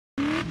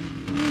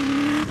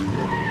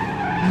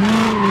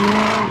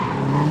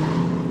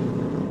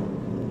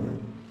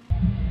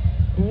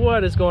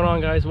What is going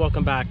on, guys?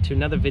 Welcome back to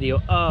another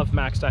video of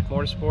Max Stack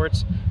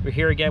Motorsports. We're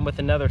here again with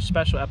another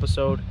special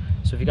episode.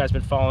 So if you guys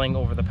been following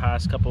over the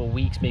past couple of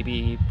weeks,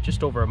 maybe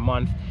just over a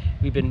month,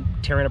 we've been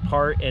tearing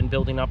apart and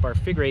building up our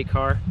figure eight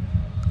car.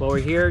 Well, we're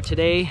here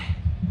today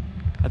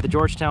at the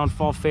Georgetown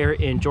Fall Fair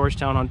in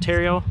Georgetown,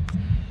 Ontario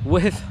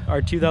with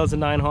our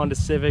 2009 Honda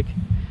Civic.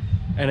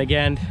 And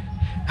again,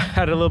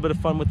 had a little bit of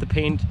fun with the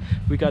paint.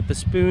 We got the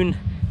Spoon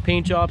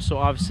paint job, so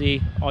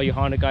obviously all you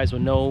Honda guys will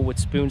know what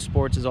Spoon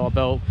Sports is all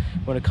about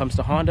when it comes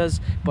to Hondas.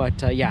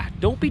 But yeah,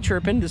 don't be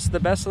chirping. This is the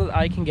best that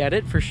I can get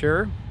it for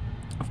sure.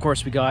 Of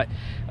course, we got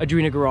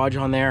Adrena Garage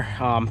on there.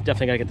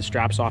 Definitely gotta get the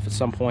straps off at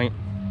some point.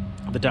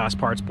 The Das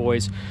Parts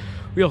boys.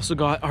 We also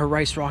got our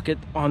Rice Rocket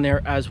on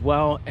there as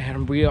well,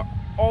 and we are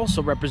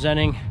also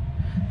representing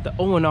the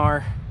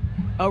O&R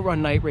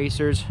Outrun Night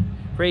Racers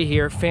right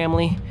here,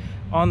 family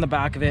on the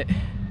back of it.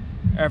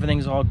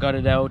 Everything's all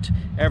gutted out,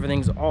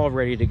 everything's all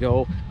ready to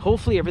go.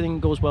 Hopefully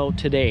everything goes well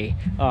today.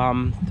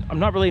 I'm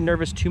not really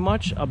nervous too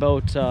much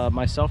about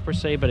myself per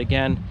se, but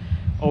again,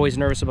 always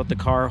nervous about the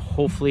car.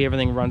 Hopefully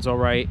everything runs all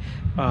right.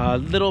 A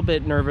little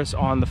bit nervous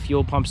on the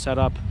fuel pump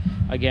setup.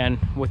 Again,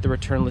 with the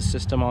returnless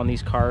system on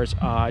these cars,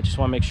 I just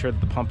want to make sure that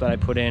the pump that I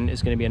put in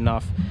is going to be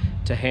enough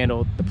to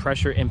handle the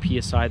pressure and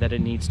PSI that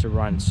it needs to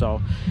run.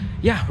 So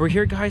yeah, we're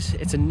here, guys.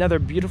 It's another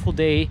beautiful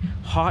day,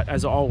 hot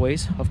as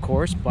always, of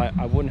course, but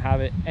I wouldn't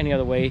have it any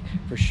other way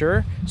for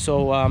sure.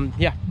 So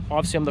yeah,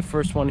 obviously I'm the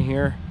first one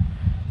here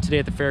today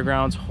at the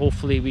fairgrounds.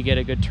 Hopefully we get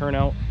a good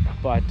turnout.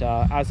 But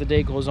as the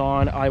day goes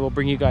on, I will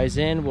bring you guys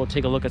in. We'll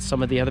take a look at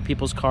some of the other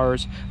people's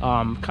cars,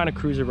 kind of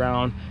cruise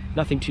around,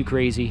 nothing too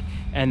crazy.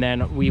 And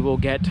then we will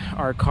get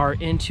our car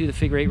into the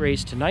figure eight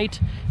race tonight.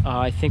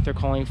 I think they're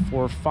calling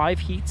for 5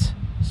 heats.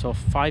 So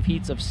 5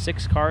 heats of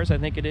 6 cars, I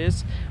think it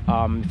is.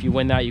 If you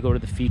win that, you go to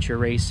the feature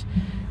race.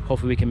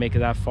 Hopefully we can make it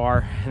that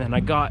far. And then I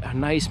got a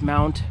nice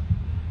mount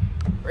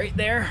right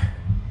there.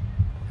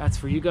 That's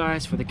for you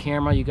guys, for the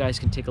camera. You guys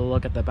can take a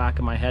look at the back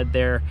of my head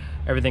there.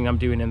 Everything I'm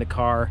doing in the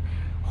car.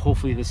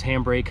 Hopefully this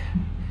handbrake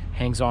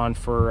hangs on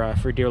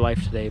for dear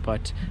life today.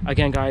 But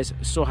again, guys,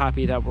 so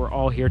happy that we're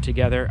all here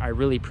together. I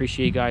really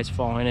appreciate you guys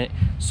following it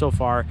so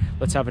far.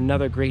 Let's have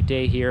another great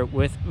day here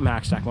with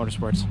Max Stack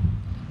Motorsports.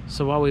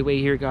 So while we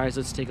wait here, guys,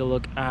 let's take a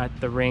look at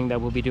the ring that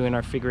we'll be doing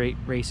our figure eight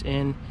race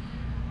in.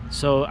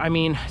 So I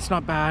mean, it's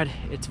not bad.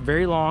 It's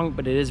very long,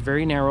 but it is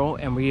very narrow,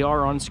 and we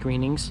are on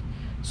screenings,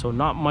 so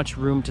not much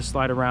room to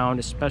slide around,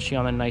 especially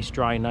on a nice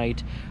dry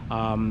night.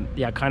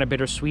 Yeah, kind of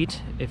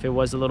bittersweet. If it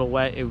was a little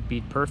wet, it would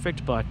be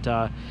perfect, but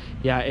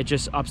yeah, it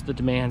just ups the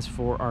demands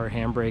for our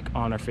handbrake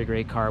on our figure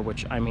eight car,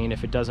 which, I mean,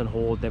 if it doesn't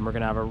hold, then we're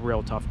gonna have a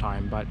real tough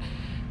time. But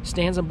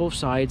stands on both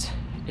sides.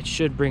 It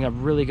should bring a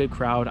really good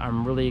crowd.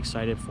 I'm really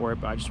excited for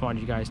it, but I just wanted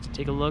you guys to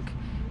take a look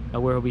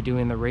at where we'll be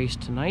doing the race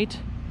tonight.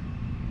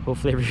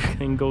 Hopefully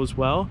everything goes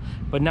well.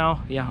 But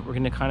now, yeah, we're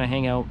gonna kind of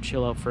hang out,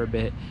 chill out for a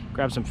bit,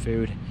 grab some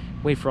food,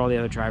 wait for all the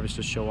other drivers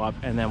to show up,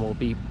 and then we'll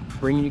be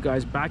bringing you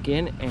guys back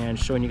in and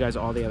showing you guys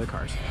all the other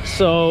cars.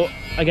 So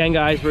again,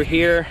 guys, we're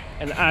here,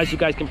 and as you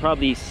guys can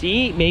probably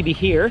see, maybe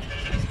hear,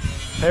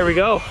 there we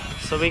go.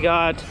 So we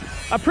got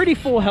a pretty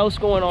full house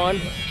going on.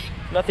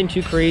 Nothing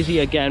too crazy.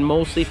 Again,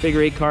 mostly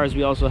figure eight cars.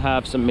 We also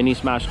have some mini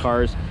smash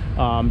cars,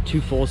 2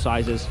 full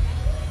sizes.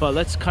 But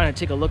let's kind of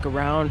take a look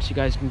around so you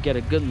guys can get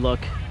a good look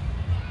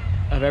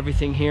of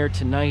everything here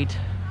tonight.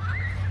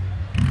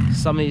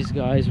 Some of these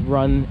guys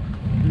run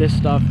this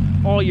stuff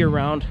all year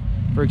round.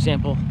 For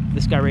example,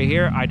 this guy right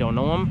here, I don't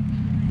know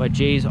him, but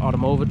Jay's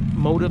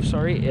Automotive,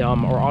 sorry,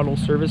 or Auto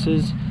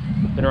Services.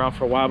 Been around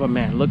for a while, but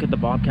man, look at the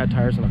Bobcat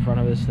tires on the front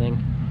of this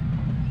thing.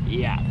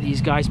 Yeah, these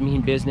guys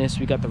mean business.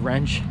 We got the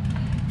wrench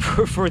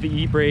for the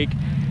e-brake,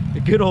 a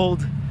good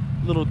old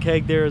little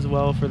keg there as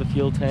well for the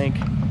fuel tank,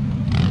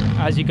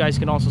 as you guys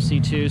can also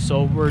see too.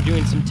 So we're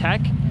doing some tech.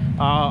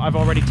 I've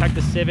already teched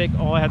the Civic.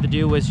 All I had to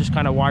do was just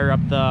kind of wire up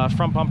the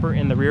front bumper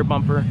and the rear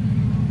bumper,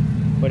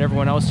 but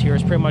everyone else here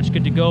is pretty much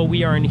good to go.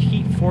 We are in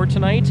heat 4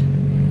 tonight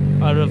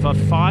out of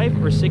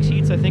 5 or 6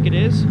 heats, I think it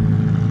is.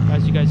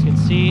 As you guys can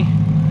see,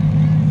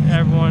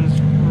 everyone's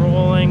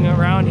rolling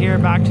around here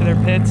back to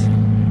their pits.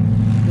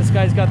 This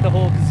guy's got the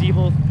whole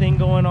gazebo thing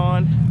going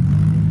on.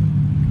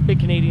 Big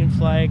Canadian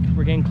flag.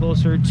 We're getting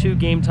closer to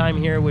game time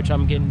here, which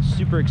I'm getting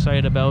super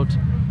excited about.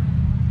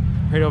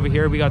 Right over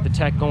here we got the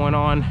tech going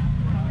on,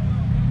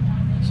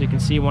 so you can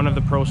see one of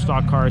the pro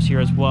stock cars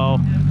here as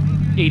well.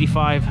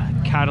 85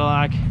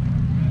 Cadillac.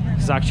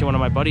 This is actually one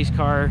of my buddy's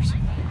cars,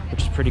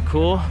 which is pretty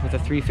cool, with a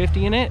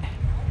 350 in it,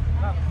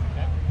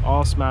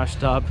 all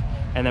smashed up.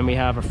 And then we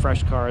have a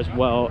fresh car as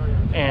well,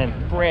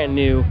 and brand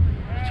new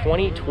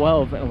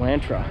 2012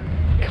 Elantra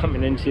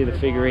coming into the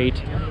figure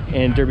eight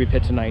and derby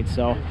pit tonight.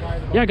 So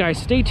yeah, guys,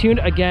 stay tuned.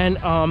 Again,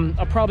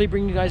 I'll probably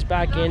bring you guys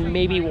back in,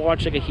 maybe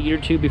watch like a heat or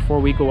 2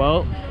 before we go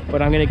out,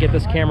 but I'm gonna get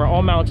this camera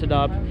all mounted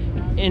up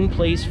in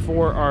place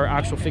for our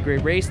actual figure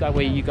eight race. That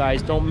way you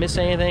guys don't miss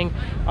anything.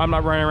 I'm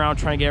not running around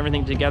trying to get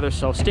everything together,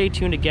 so stay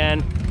tuned.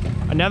 Again,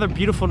 another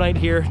beautiful night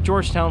here,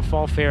 Georgetown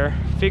Fall Fair.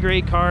 Figure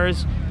eight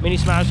cars, mini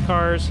smash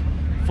cars,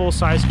 full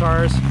size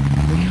cars.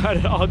 We got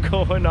it all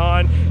going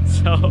on.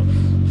 So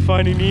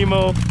Finding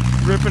Nemo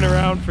ripping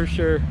around for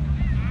sure.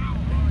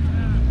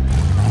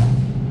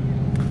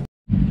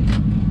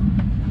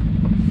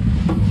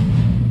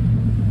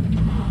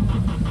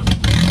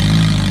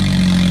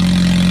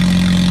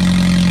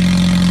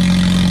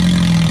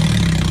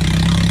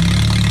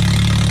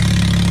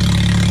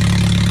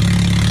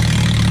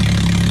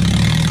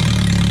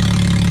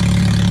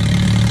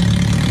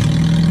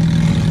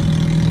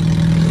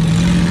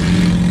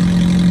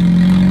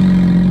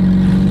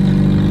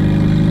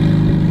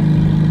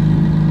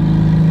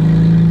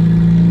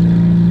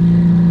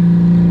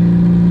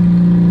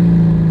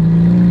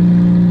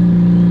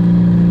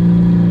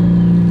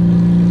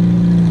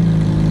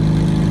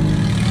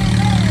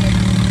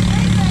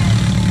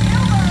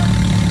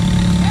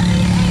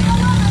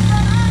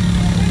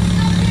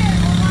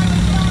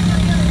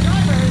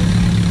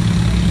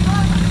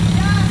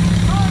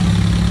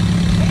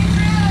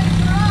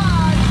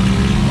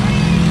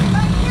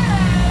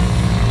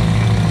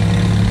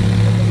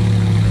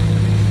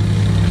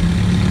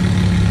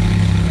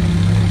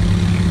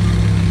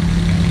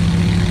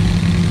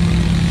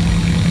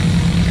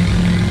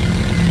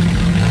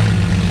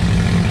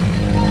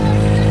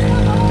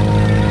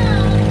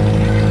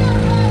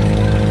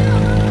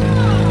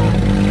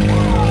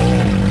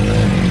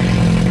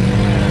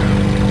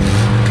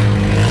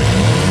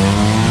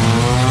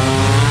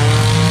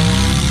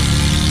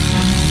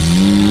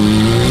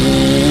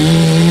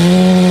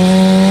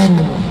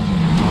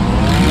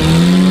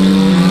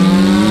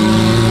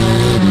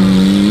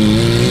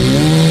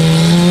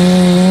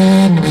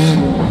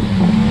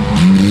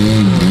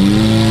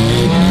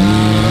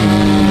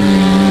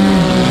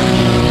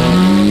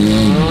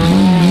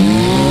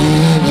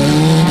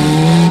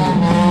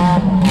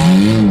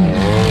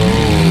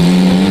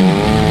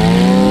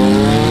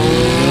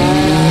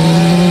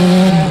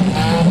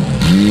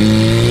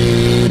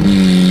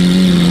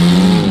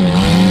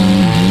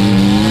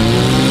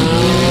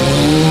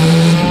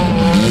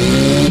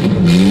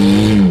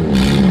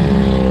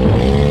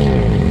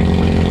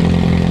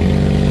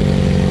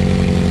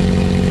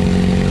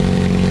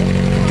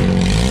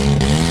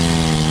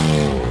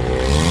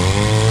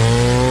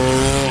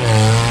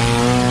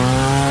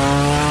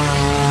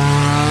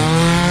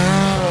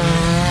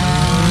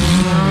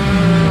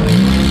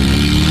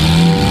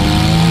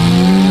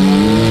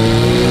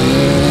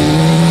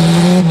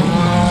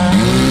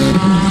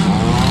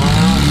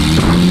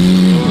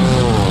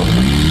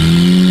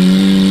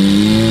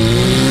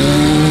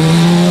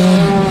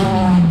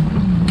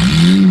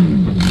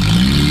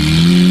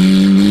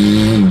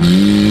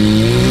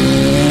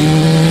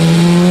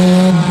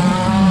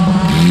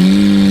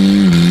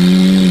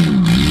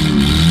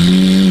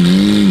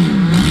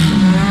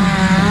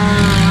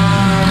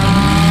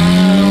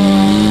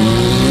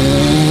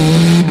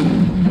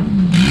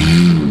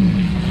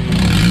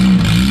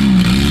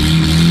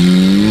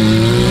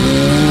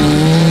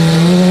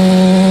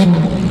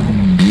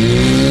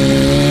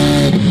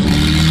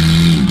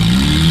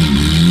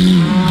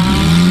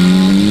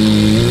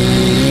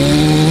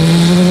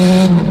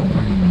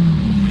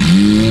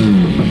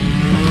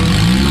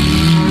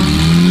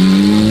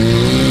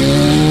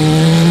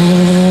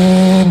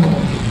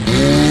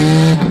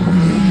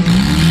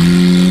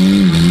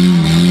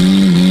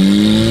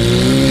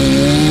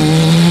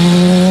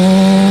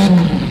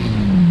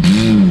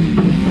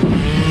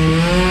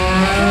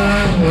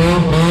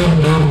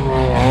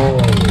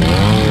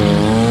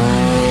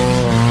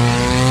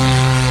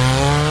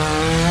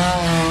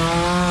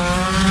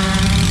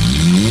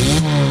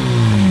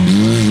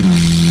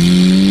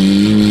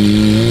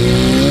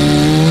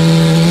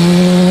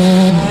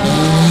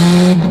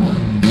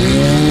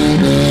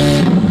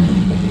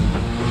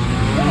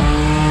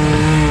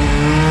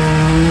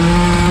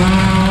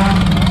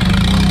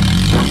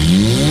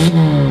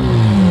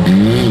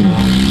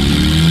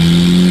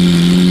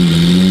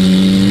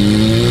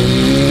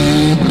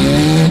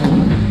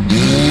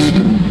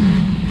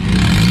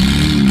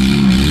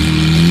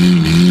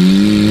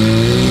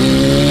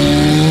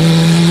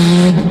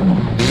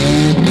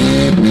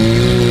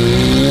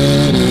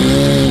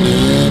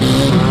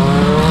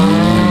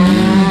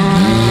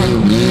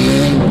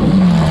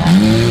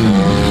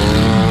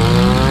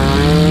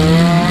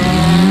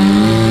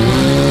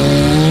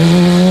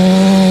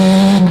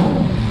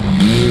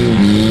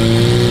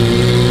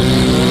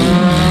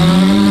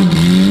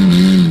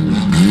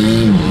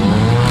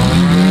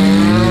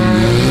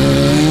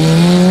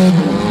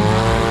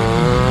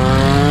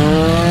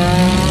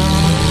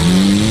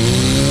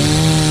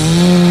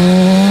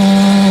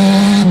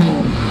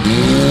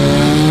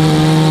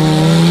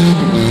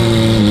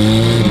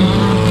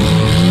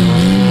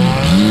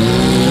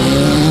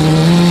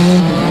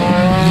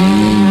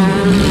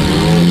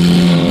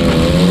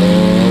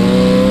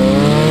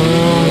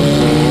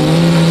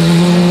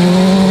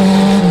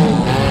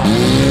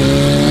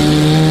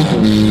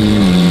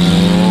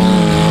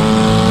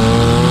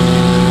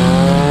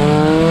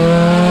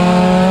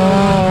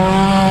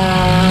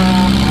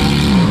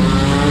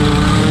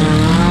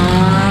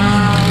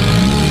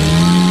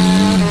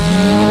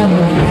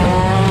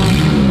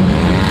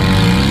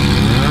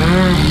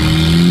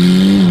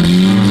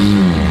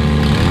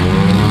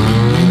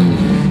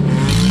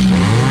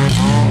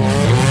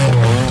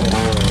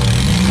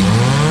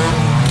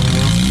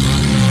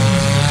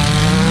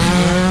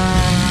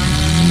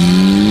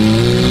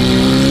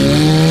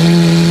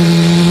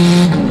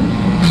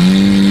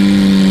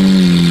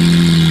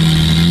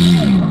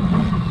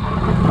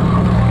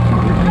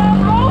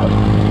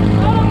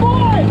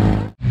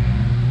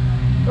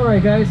 All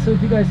right, guys, so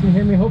if you guys can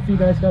hear me, hopefully you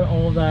guys got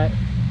all of that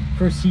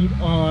first heat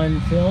on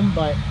film,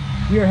 but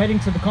we are heading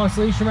to the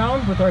consolation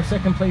round with our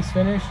second place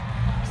finish.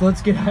 So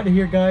let's get out of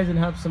here, guys, and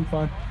have some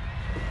fun.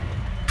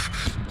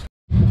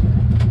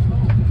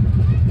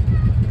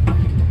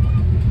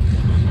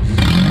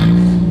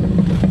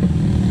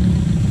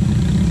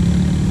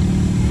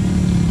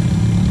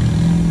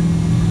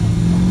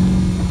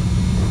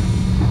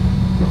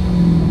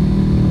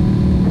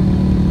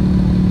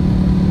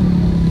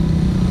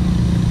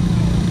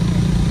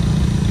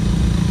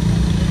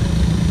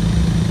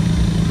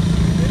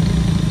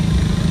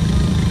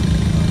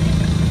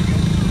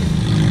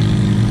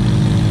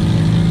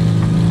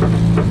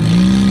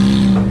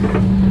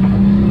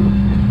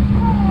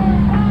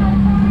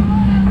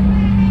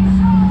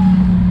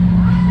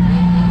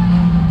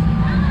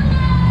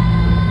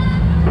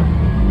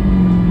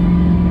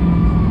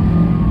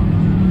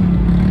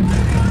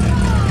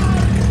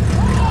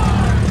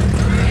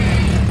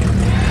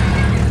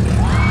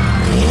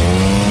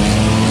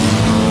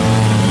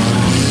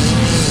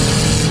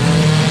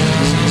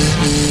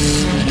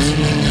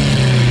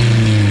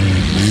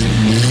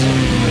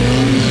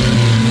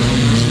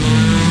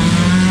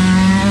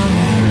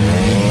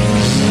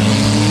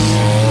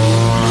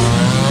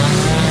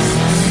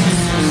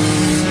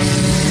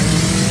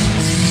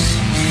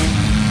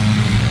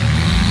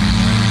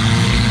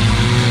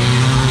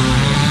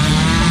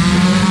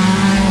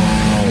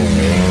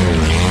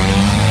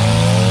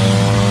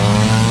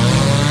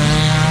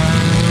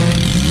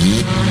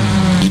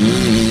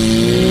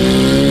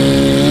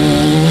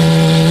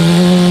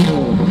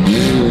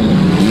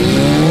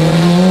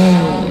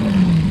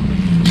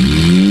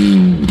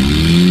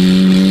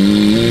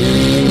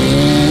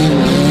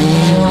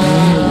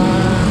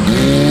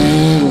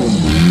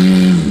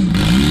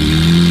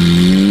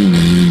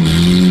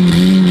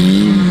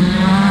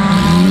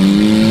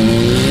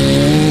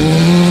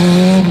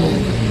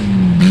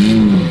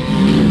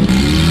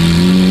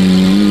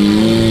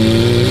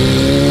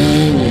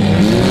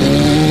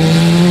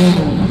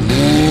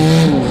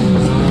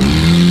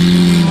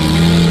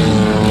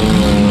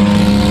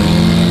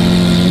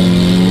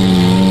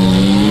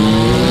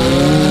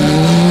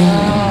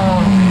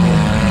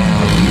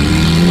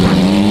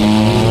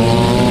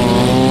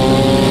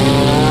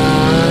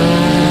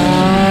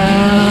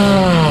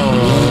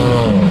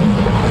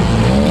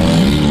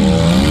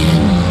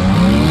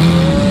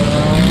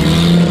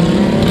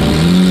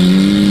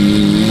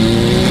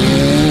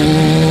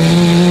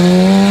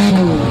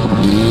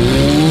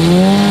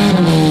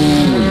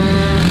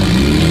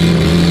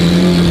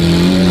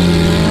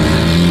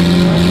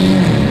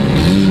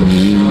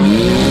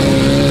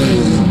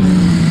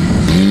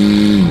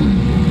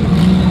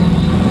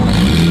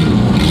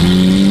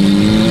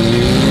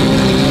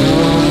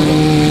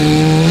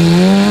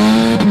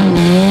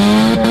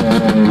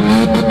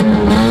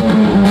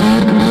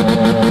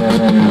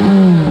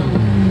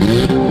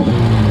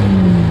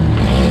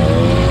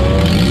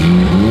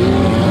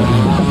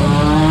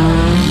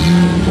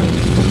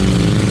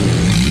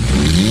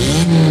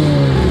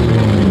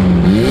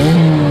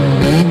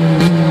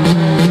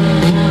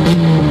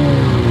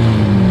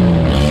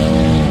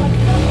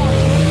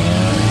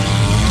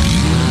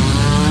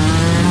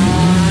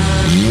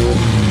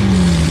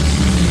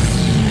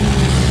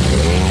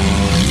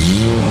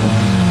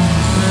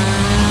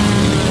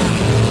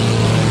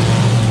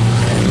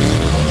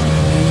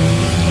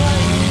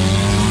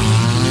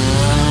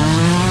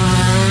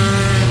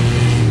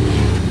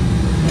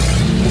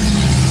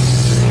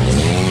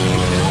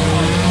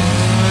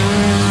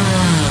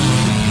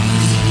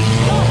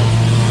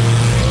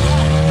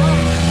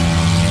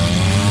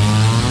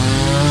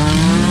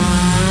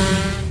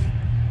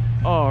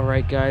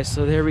 right, guys,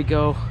 so there we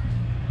go,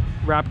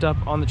 wrapped up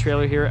on the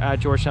trailer here at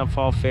Georgetown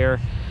Fall Fair.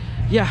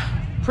 Yeah,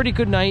 pretty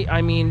good night.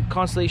 I mean,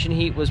 Constellation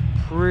heat was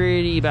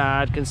pretty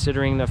bad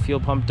considering the fuel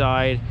pump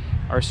died,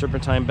 our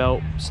serpentine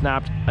belt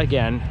snapped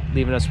again,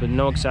 leaving us with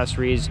no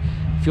accessories,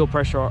 fuel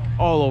pressure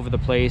all over the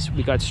place.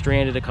 We got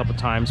stranded a couple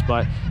times,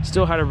 but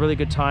still had a really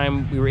good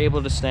time. We were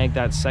able to snag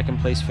that second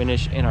place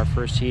finish in our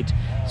first heat,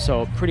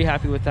 so pretty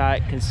happy with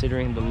that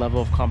considering the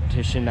level of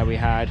competition that we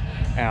had,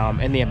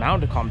 and the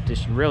amount of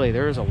competition. Really,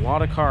 there's a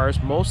lot of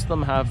cars. Most of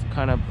them have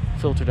kind of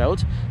filtered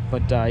out,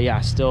 but yeah,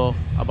 still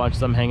a bunch of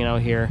them hanging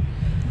out here.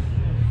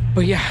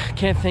 But yeah,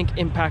 can't thank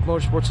Impact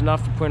Motorsports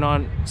enough for putting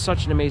on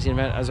such an amazing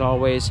event as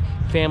always.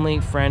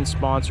 Family, friends,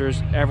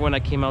 sponsors, everyone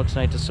that came out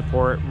tonight to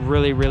support,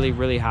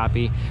 really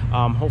happy.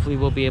 Hopefully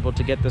we'll be able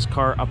to get this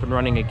car up and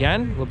running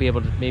again. We'll be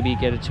able to maybe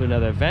get it to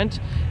another event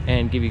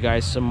and give you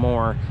guys some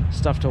more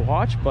stuff to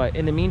watch. But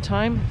in the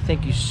meantime,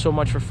 thank you so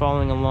much for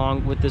following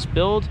along with this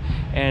build.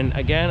 And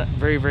again,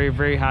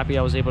 very happy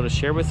I was able to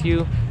share with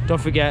you. Don't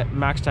forget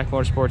MaxTech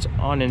Motorsports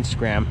on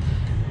Instagram.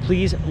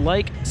 Please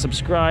like,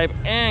 subscribe,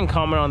 and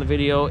comment on the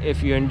video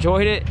if you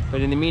enjoyed it.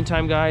 But in the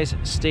meantime, guys,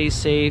 stay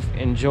safe,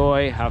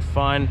 enjoy, have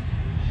fun,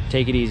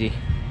 take it easy.